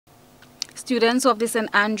Students of the St.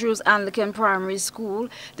 Andrews Anglican Primary School,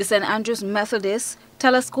 the St. Andrews Methodist,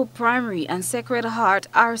 Telescope Primary and Sacred Heart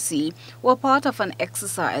RC were part of an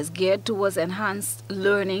exercise geared towards enhanced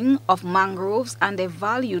learning of mangroves and their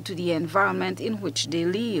value to the environment in which they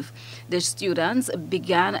live. The students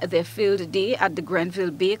began their field day at the Grenville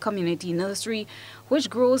Bay Community Nursery, which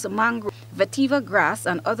grows mangrove, vetiver grass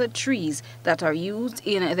and other trees that are used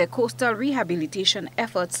in the coastal rehabilitation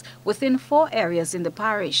efforts within 4 areas in the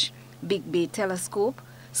parish: Big Bay Telescope,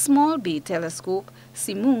 Small Bay Telescope,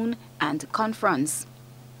 Simoon and Conference.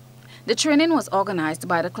 The training was organized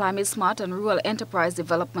by the Climate Smart and Rural Enterprise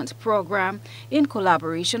Development Program in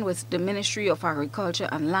collaboration with the Ministry of Agriculture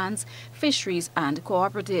and Lands, Fisheries and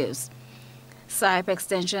Cooperatives. SIPE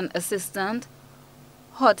Extension Assistant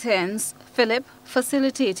Hortense Phillip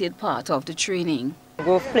facilitated part of the training.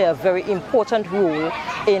 Mangroves play a very important role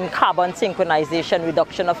in carbon synchronization,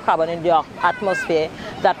 reduction of carbon in the atmosphere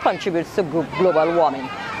that contributes to global warming.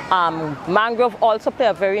 Mangrove also play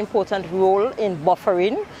a very important role in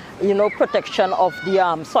buffering, protection of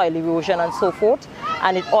the soil erosion and so forth.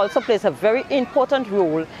 And it also plays a very important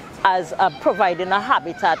role as providing a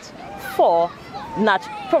habitat for,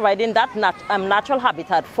 providing that natural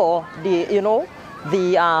habitat for the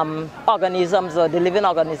organisms or the living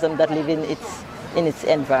organisms that live in its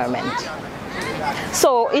environment.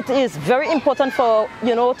 So it is very important for,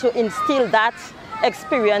 to instill that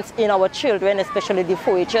experience in our children, especially the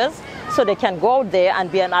 4-Hers, so they can go out there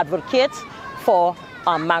and be an advocate for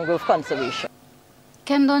mangrove conservation.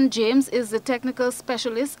 Kendon James is the technical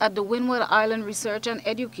specialist at the Windward Island Research and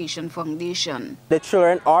Education Foundation. The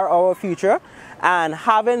children are our future, and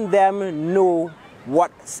having them know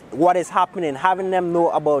what is happening, having them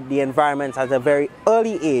know about the environment at a very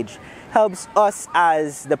early age helps us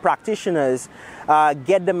as the practitioners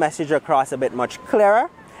get the message across a bit much clearer,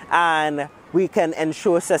 and we can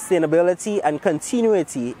ensure sustainability and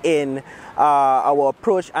continuity in our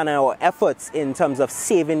approach and our efforts in terms of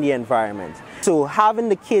saving the environment. So having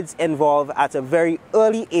the kids involved at a very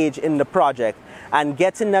early age in the project and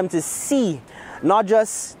getting them to see, not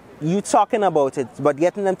just you talking about it, but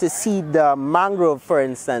getting them to see the mangrove, for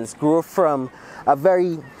instance, grow from a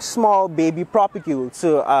very small baby propagule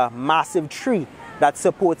to a massive tree that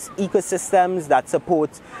supports ecosystems, that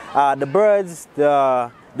supports the birds,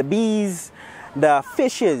 the bees, the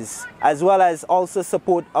fishes, as well as also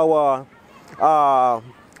support our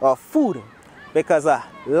food, because a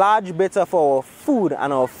large bit of our food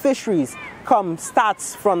and our fisheries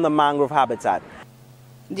starts from the mangrove habitat.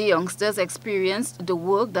 The youngsters experienced the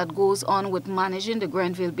work that goes on with managing the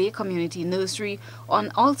Grenville Bay Community Nursery and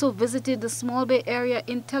also visited the Small Bay area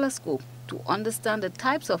in Telescope to understand the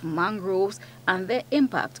types of mangroves and their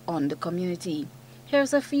impact on the community.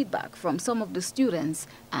 Here's a feedback from some of the students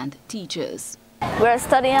and teachers. We're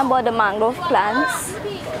studying about the mangrove plants,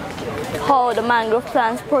 how the mangrove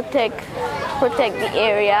plants protect the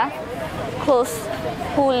area,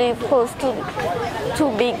 who live close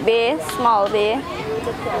to Big Bay, Small Bay.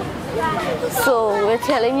 So we're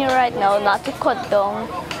telling you right now not to cut down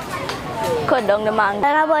the mangrove.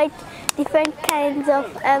 And about different kinds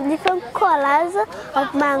of different colors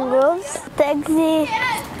of mangroves.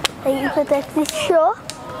 It protects the shore.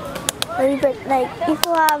 Like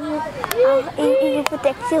if it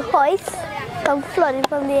protects the hoist from flooding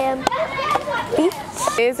from the beach.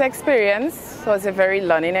 This experience was a very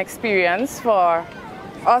learning experience for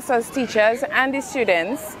us as teachers and the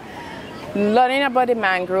students, learning about the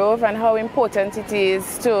mangrove and how important it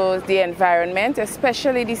is to the environment,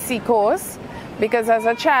 especially the sea coast, because as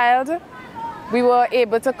a child we were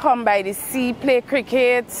able to come by the sea, play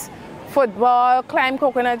cricket, football, climb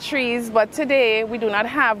coconut trees, but today we do not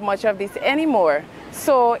have much of this anymore.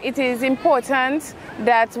 So it is important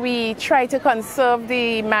that we try to conserve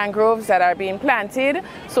the mangroves that are being planted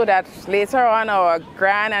so that later on our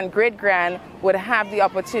grand and great-grand would have the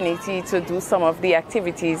opportunity to do some of the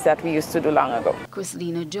activities that we used to do long ago.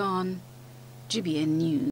 Christina John, GBN News.